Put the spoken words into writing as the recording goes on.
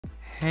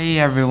Hey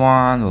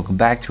everyone, welcome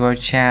back to our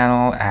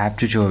channel App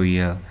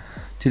Tutorial.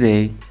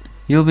 Today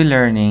you'll be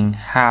learning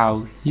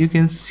how you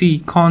can see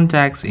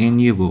contacts in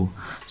Yubo.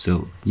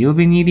 So you'll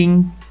be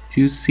needing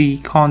to see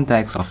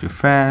contacts of your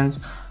friends,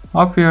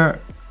 of your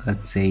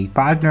let's say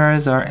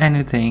partners or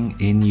anything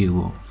in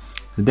Yubo.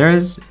 So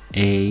there's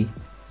a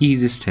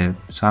easy step,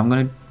 so I'm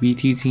going to be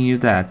teaching you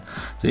that.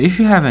 So if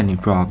you have any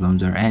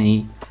problems or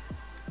any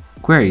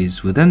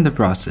queries within the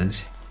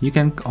process, you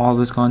can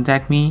always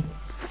contact me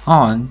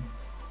on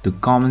the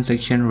comment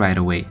section right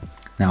away.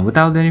 Now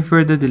without any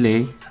further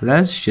delay,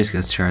 let's just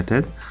get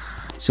started.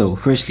 So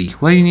firstly,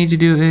 what you need to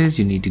do is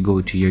you need to go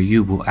to your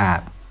Yubo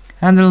app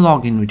and then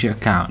log in with your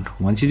account.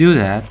 Once you do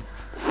that,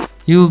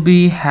 you'll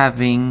be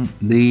having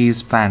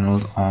these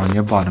panels on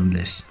your bottom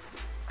list.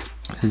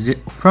 So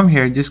from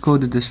here, just go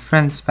to this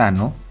friends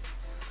panel,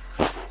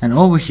 and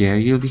over here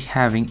you'll be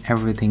having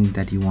everything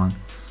that you want.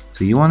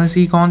 So you want to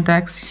see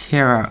contacts?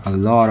 Here are a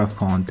lot of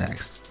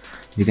contacts.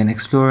 You can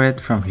explore it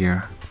from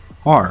here,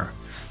 or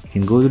you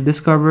can go to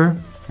discover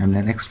and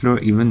then explore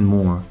even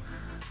more,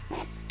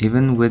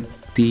 even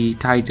with the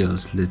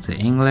titles, let's say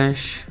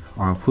English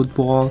or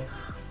football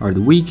or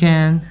the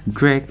weekend,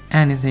 Drake,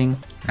 anything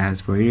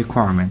as per your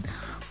requirement.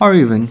 Or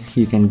even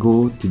you can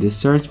go to the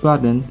search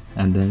button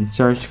and then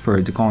search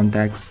for the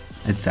contacts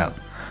itself.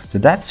 So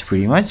that's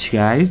pretty much,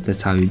 guys,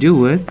 that's how you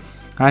do it.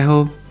 I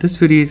hope this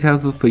video is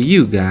helpful for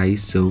you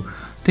guys. So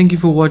thank you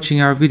for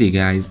watching our video,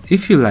 guys.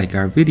 If you like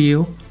our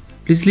video,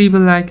 please leave a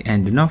like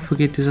and do not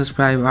forget to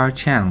subscribe our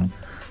channel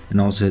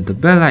and also hit the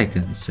bell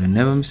icon so you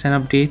never miss an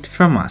update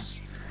from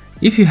us.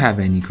 If you have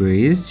any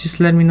queries, just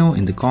let me know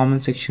in the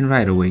comment section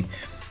right away,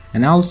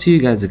 and I'll see you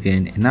guys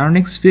again in our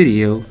next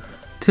video.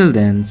 Till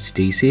then,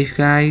 stay safe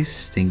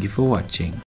guys. Thank you for watching.